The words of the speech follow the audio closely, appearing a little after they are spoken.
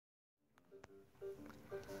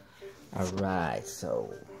Alright,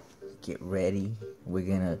 so get ready. We're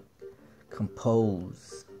gonna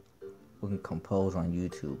compose. We're gonna compose on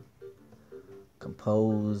YouTube.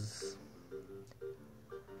 Compose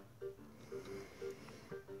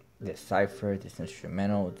this cipher, this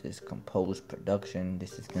instrumental, this composed production.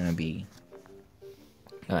 This is gonna be.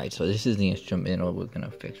 Alright, so this is the instrumental we're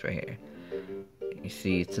gonna fix right here. You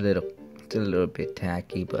see, it's a little bit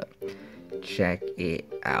tacky, but check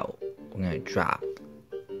it out. We're gonna drop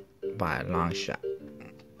by a long shot,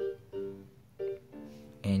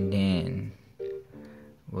 and then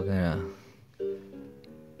we're gonna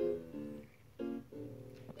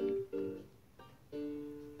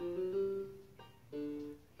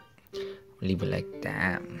leave it like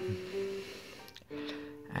that.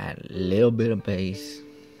 Add a little bit of bass.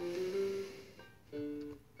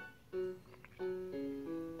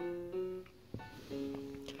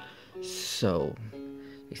 So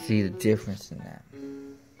you see the difference in that.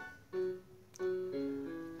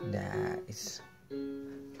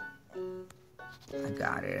 I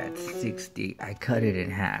got it at 60. I cut it in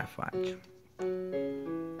half. Watch.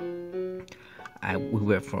 We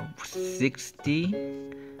went from 60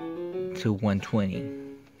 to 120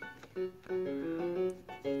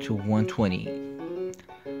 to 120.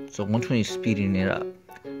 So 120 is speeding it up.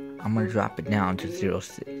 I'm gonna drop it down to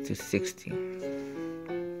 60.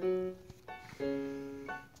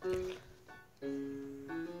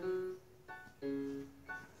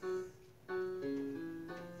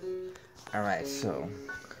 Alright, so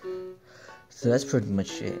that's pretty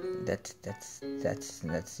much it. That's it. That's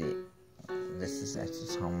just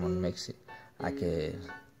how I'm gonna mix it. I could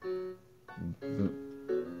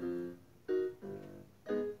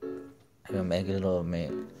make it a little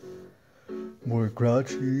bit more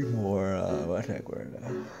grouchy, more what's that word?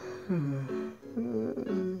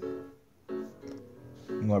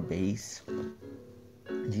 More bass.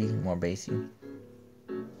 More bassy.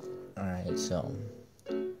 Alright, so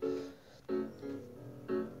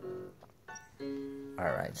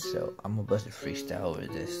I'm gonna bust a freestyle over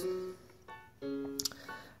this. I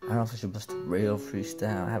don't know if I should bust a real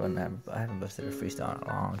freestyle. I haven't busted a freestyle in a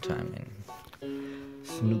long time, and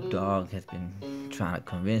Snoop Dogg has been trying to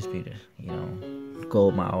convince me to, go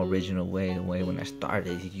my original way, the way when I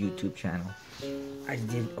started his YouTube channel. I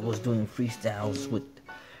was doing freestyles with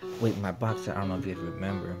my boxer. I don't know if you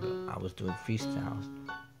remember, but I was doing freestyles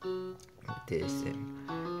with this, and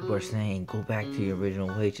people were saying, go back to your original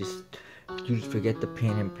way. You just forget the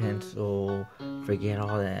pen and pencil, forget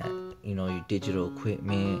all that, your digital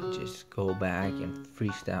equipment, just go back and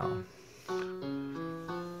freestyle.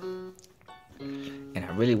 And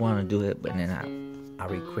I really want to do it, but then I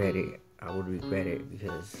regret it. I would regret it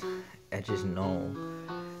because I just know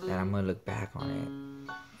that I'm gonna look back on it,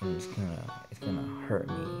 and it's gonna hurt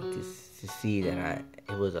me to see that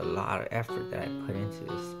it was a lot of effort that I put into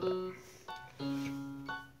this. But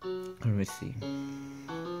let me see.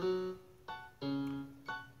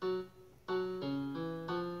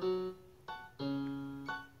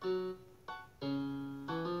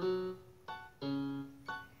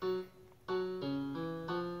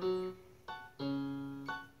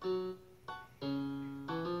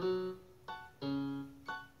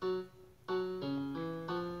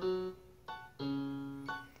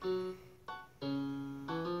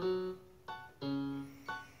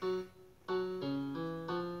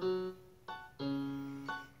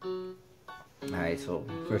 Alright, so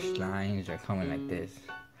first lines are coming like this.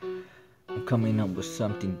 I'm coming up with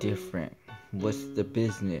something different. What's the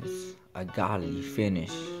business? A godly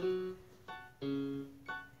finish.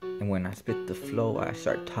 And when I spit the flow, I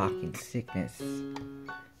start talking sickness.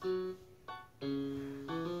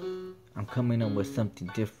 I'm coming up with something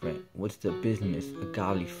different. What's the business? A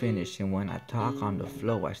godly finish. And when I talk on the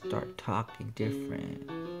flow, I start talking different.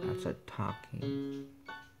 I start talking.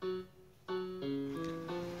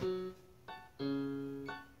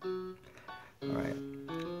 Alright.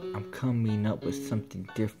 I'm coming up with something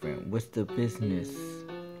different. What's the business?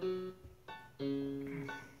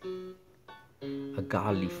 A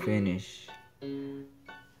godly finish.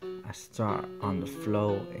 I start on the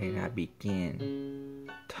flow and I begin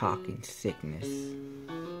talking sickness.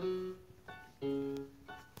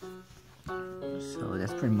 So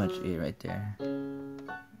that's pretty much it right there.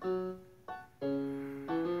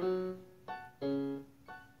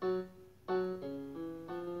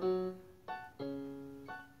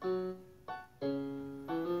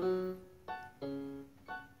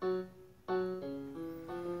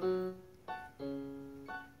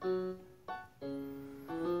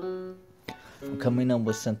 I'm coming up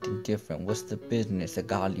with something different. What's the business? A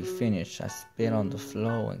godly finish. I spit on the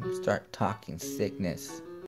flow and start talking sickness.